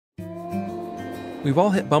We've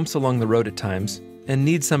all hit bumps along the road at times and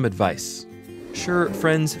need some advice. Sure,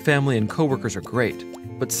 friends, family, and coworkers are great,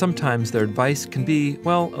 but sometimes their advice can be,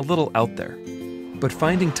 well, a little out there. But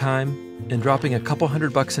finding time and dropping a couple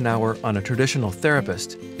 $100 an hour on a traditional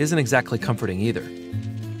therapist isn't exactly comforting either.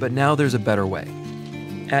 But now there's a better way.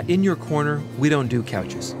 At In Your Corner, we don't do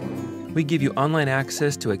couches. We give you online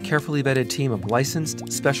access to a carefully vetted team of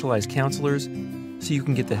licensed, specialized counselors so you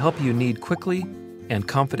can get the help you need quickly and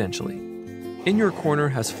confidentially. In Your Corner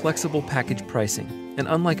has flexible package pricing, and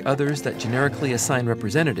unlike others that generically assign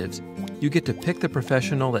representatives, you get to pick the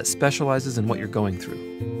professional that specializes in what you're going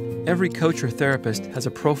through. Every coach or therapist has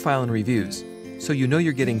a profile and reviews, so you know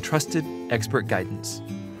you're getting trusted, expert guidance.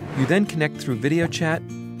 You then connect through video chat,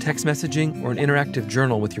 text messaging, or an interactive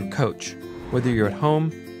journal with your coach, whether you're at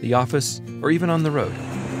home, the office, or even on the road.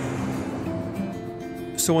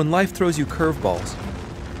 So when life throws you curveballs,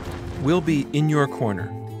 we'll be in your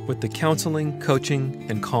corner with the counseling, coaching,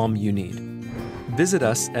 and calm you need. Visit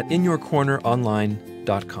us at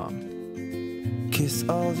inyourcorneronline.com. Kiss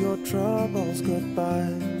all your troubles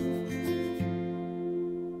goodbye.